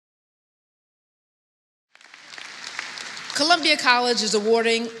Columbia College is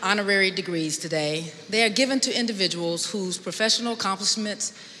awarding honorary degrees today. They are given to individuals whose professional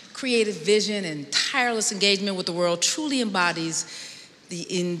accomplishments, creative vision, and tireless engagement with the world truly embodies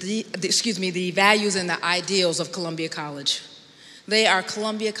the values and the ideals of Columbia College. They are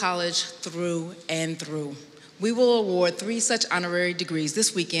Columbia College through and through. We will award 3 such honorary degrees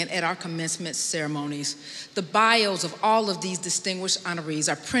this weekend at our commencement ceremonies. The bios of all of these distinguished honorees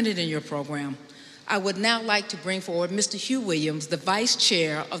are printed in your program. I would now like to bring forward Mr. Hugh Williams, the Vice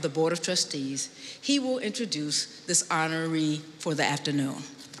Chair of the Board of Trustees. He will introduce this honoree for the afternoon.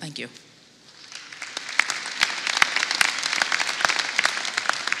 Thank you.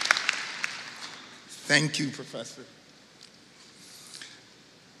 Thank you, Professor.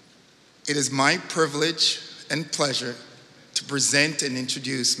 It is my privilege and pleasure to present and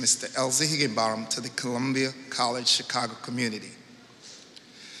introduce Mr. Elzie Higginbottom to the Columbia College Chicago community.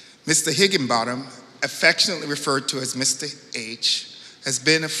 Mr. Higginbottom, affectionately referred to as Mr. H, has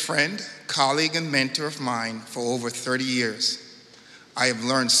been a friend, colleague, and mentor of mine for over 30 years. I have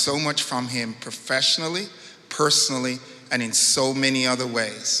learned so much from him professionally, personally, and in so many other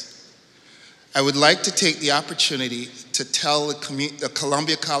ways. I would like to take the opportunity to tell the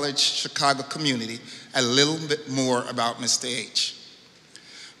Columbia College Chicago community a little bit more about Mr. H.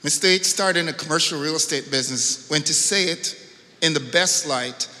 Mr. H started in a commercial real estate business when, to say it in the best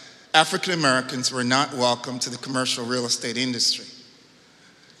light, African Americans were not welcome to the commercial real estate industry.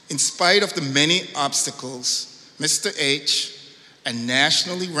 In spite of the many obstacles, Mr. H, a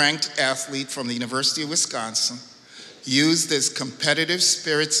nationally ranked athlete from the University of Wisconsin, used his competitive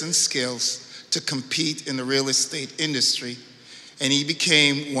spirits and skills to compete in the real estate industry, and he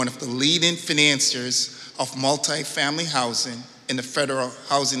became one of the leading financiers of multifamily housing in the Federal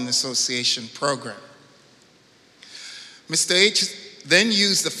Housing Association program. Mr. H then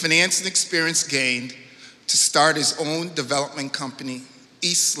used the financing experience gained to start his own development company,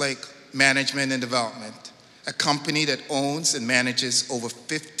 Eastlake Management and Development, a company that owns and manages over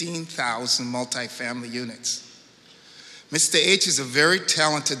 15,000 multifamily units. Mr. H is a very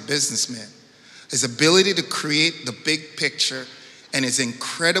talented businessman. His ability to create the big picture and his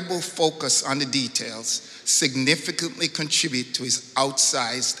incredible focus on the details significantly contribute to his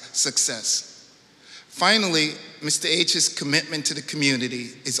outsized success. Finally, Mr. H's commitment to the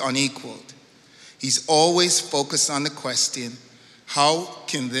community is unequaled. He's always focused on the question, how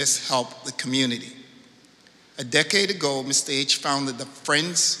can this help the community? A decade ago, Mr. H founded the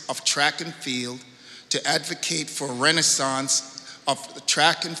Friends of Track and Field to advocate for a renaissance of the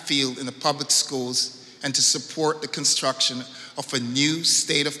track and field in the public schools and to support the construction of a new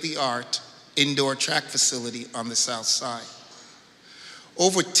state-of-the-art indoor track facility on the South Side.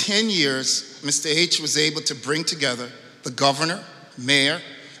 Over 10 years, Mr. H was able to bring together the governor, mayor,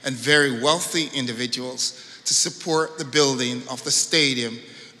 and very wealthy individuals to support the building of the stadium,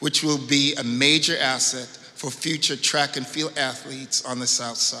 which will be a major asset for future track and field athletes on the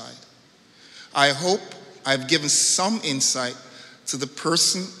South Side. I hope I've given some insight to the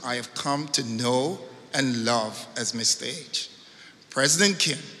person I have come to know and love as Mr. H. President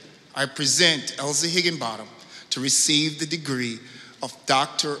Kim, I present Elzie Higginbottom to receive the degree of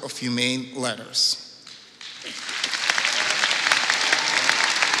Doctor of Humane Letters.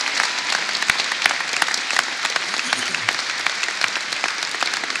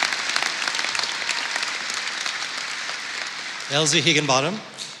 Elzie Higginbottom,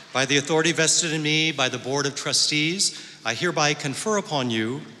 by the authority vested in me by the Board of Trustees, I hereby confer upon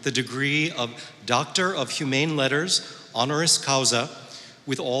you the degree of Doctor of Humane Letters, honoris causa,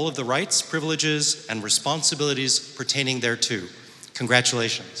 with all of the rights, privileges, and responsibilities pertaining thereto.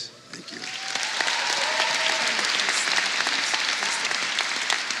 Congratulations. Thank you.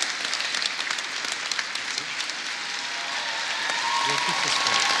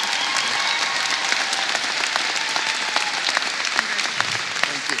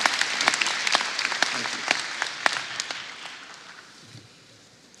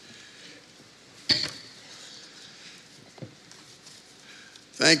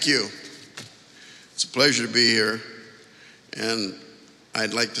 Thank you. It's a pleasure to be here. And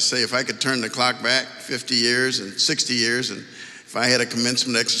I'd like to say if I could turn the clock back 50 years and 60 years, and if I had a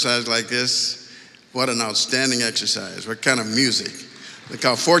commencement exercise like this, what an outstanding exercise. What kind of music. Look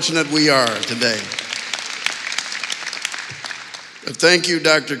how fortunate we are today. But thank you,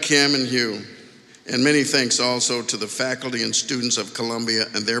 Dr. Kim and Hugh. And many thanks also to the faculty and students of Columbia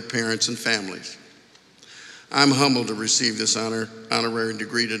and their parents and families. I'm humbled to receive this honorary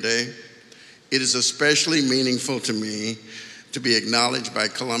degree today. It is especially meaningful to me to be acknowledged by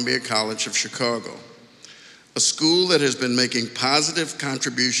Columbia College of Chicago. a school that has been making positive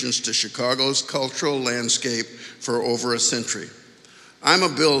contributions to Chicago's cultural landscape for over a century. I'm a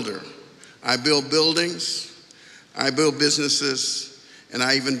builder. I build buildings, I build businesses, and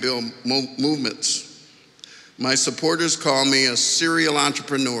I even build movements. My supporters call me a serial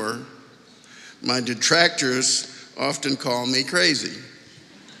entrepreneur. My detractors often call me crazy.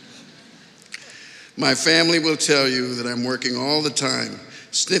 My family will tell you that I'm working all the time,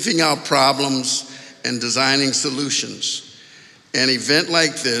 sniffing out problems and designing solutions. An event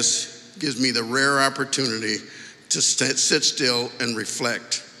like this gives me the rare opportunity to sit still and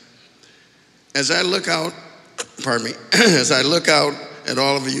reflect. As I look out, as I look out at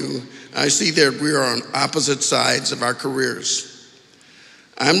all of you, I see that we are on opposite sides of our careers.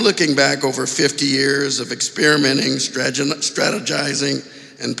 I'm looking back over 50 years of experimenting, strategizing,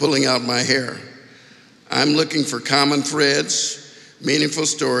 and pulling out my hair. I'm looking for common threads, meaningful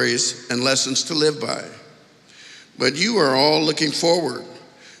stories, and lessons to live by. But you are all looking forward.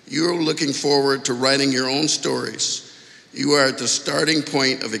 You're looking forward to writing your own stories. You are at the starting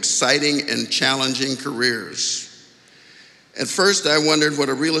point of exciting and challenging careers. At first, I wondered what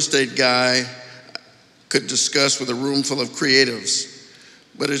a real estate guy could discuss with a room full of creatives.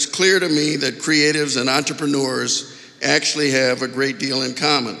 But it's clear to me that creatives and entrepreneurs actually have a great deal in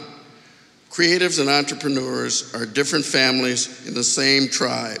common. Creatives and entrepreneurs are different families in the same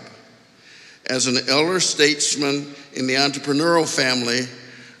tribe. As an elder statesman in the entrepreneurial family,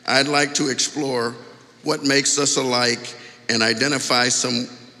 I'd like to explore what makes us alike and identify some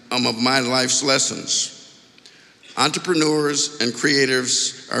of my life's lessons. Entrepreneurs and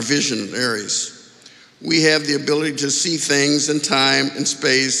creatives are visionaries. We have the ability to see things in time and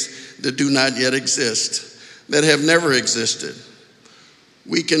space that do not yet exist, that have never existed.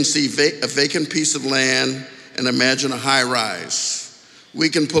 We can see a vacant piece of land and imagine a high rise. We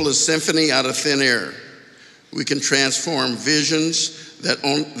can pull a symphony out of thin air. We can transform visions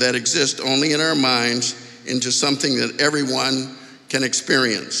that exist only in our minds into something that everyone can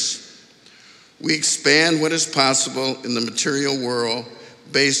experience. We expand what is possible in the material world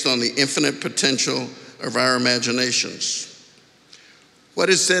based on the infinite potential of our imaginations. What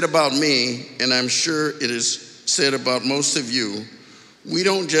is said about me, and I'm sure it is said about most of you, we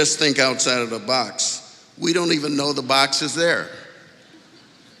don't just think outside of the box. We don't even know the box is there.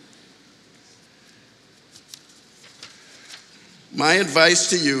 My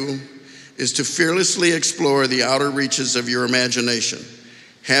advice to you is to fearlessly explore the outer reaches of your imagination.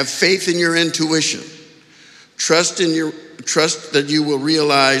 Have faith in your intuition. Trust that you will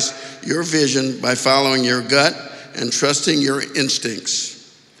realize your vision by following your gut and trusting your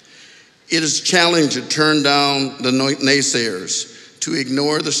instincts. It is challenging to turn down the naysayers, to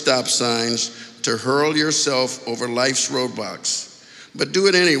ignore the stop signs, to hurl yourself over life's roadblocks. But do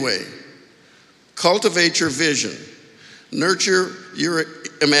it anyway. Cultivate your vision. Nurture your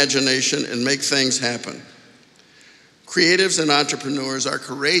imagination and make things happen. Creatives and entrepreneurs are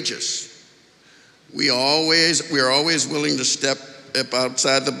courageous. We are always willing to step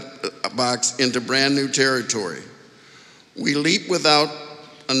outside the box into brand new territory. We leap without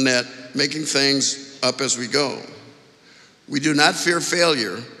a net, making things up as we go. We do not fear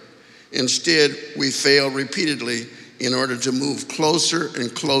failure. Instead, we fail repeatedly in order to move closer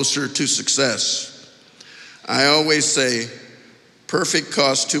and closer to success. I always say, perfect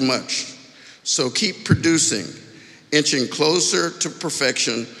costs too much. So keep producing, inching closer to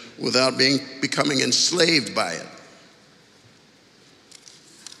perfection without becoming enslaved by it.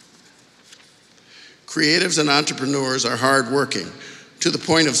 Creatives and entrepreneurs are hardworking to the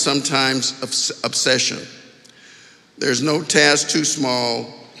point of sometimes obsession. There's no task too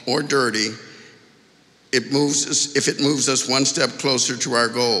small or dirty if it moves us one step closer to our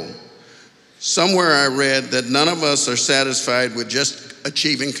goal. Somewhere I read that none of us are satisfied with just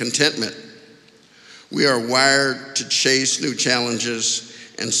achieving contentment. We are wired to chase new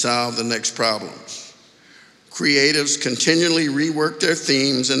challenges and solve the next problems. Creatives continually rework their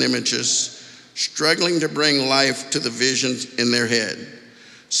themes and images, struggling to bring life to the visions in their head.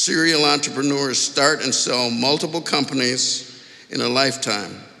 Serial entrepreneurs start and sell multiple companies in a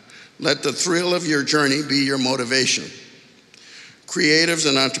lifetime. Let the thrill of your journey be your motivation. Creatives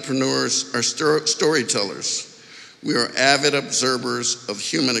and entrepreneurs are storytellers. We are avid observers of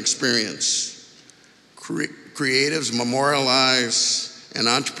human experience. Creatives memorialize and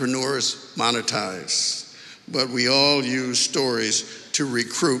entrepreneurs monetize, but we all use stories to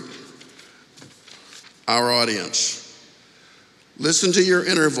recruit our audience. Listen to your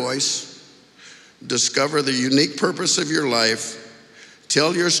inner voice, discover the unique purpose of your life,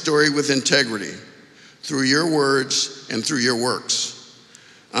 tell your story with integrity through your words and through your works.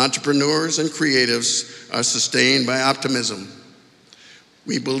 Entrepreneurs and creatives are sustained by optimism.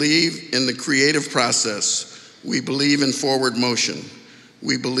 We believe in the creative process. We believe in forward motion.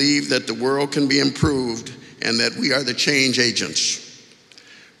 We believe that the world can be improved and that we are the change agents.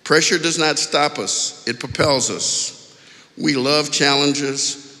 Pressure does not stop us, it propels us. We love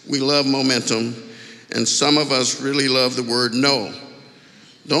challenges, we love momentum, and some of us really love the word no.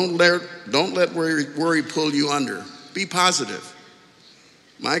 Don't let worry pull you under. Be positive.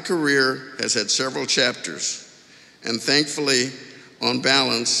 My career has had several chapters, and thankfully, on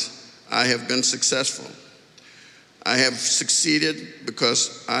balance, I have been successful. I have succeeded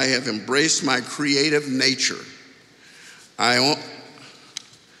because I have embraced my creative nature. I own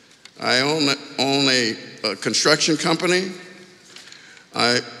a construction company,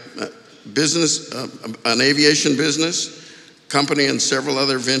 an aviation business, company, and several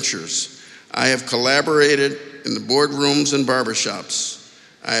other ventures. I have collaborated in the boardrooms and barbershops.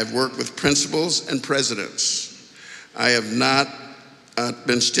 I have worked with principals and presidents. I have not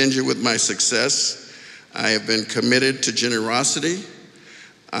been stingy with my success. I have been committed to generosity.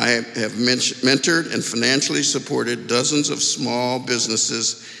 I have mentored and financially supported dozens of small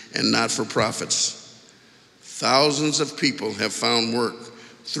businesses and not-for-profits. Thousands of people have found work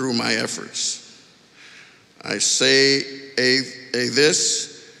through my efforts. I say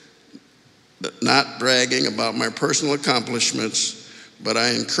this, not bragging about my personal accomplishments, but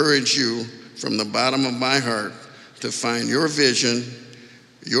I encourage you from the bottom of my heart to find your vision,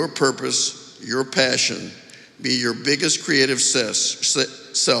 your purpose, your passion. Be your biggest creative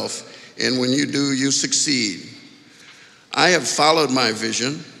self, and when you do, you succeed. I have followed my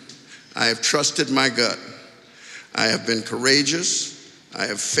vision. I have trusted my gut. I have been courageous. I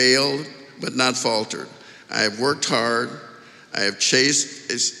have failed, but not faltered. I have worked hard. I have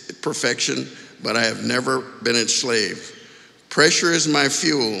chased perfection, but I have never been its slave. Pressure is my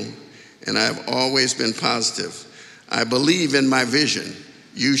fuel, and I have always been positive. I believe in my vision.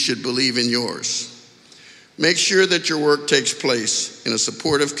 You should believe in yours. Make sure that your work takes place in a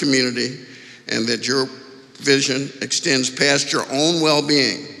supportive community and that your vision extends past your own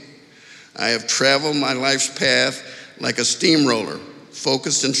well-being. I have traveled my life's path like a steamroller,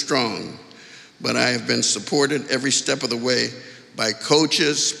 focused and strong, but I have been supported every step of the way by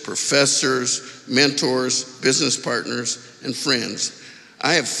coaches, professors, mentors, business partners, and friends.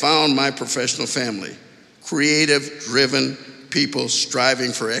 I have found my professional family, creative, driven people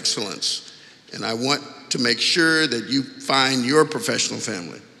striving for excellence, and I want to make sure that you find your professional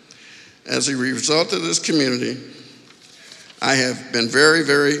family. As a result of this community, I have been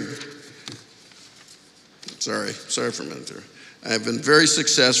sorry for a minute there. I have been very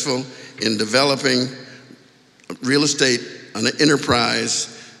successful in developing real estate, an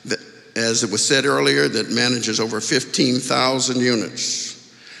enterprise that, as it was said earlier, that manages over 15,000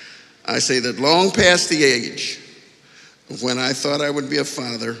 units. I say that long past the age of when I thought I would be a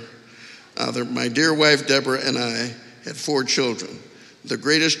father, my dear wife Deborah and I had 4 children. The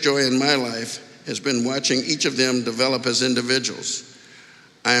greatest joy in my life has been watching each of them develop as individuals.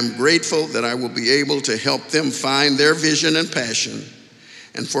 I am grateful that I will be able to help them find their vision and passion.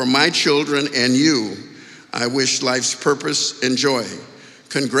 And for my children and you, I wish life's purpose and joy.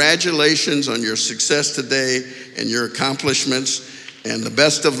 Congratulations on your success today and your accomplishments, and the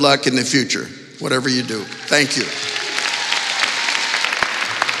best of luck in the future, whatever you do. Thank you.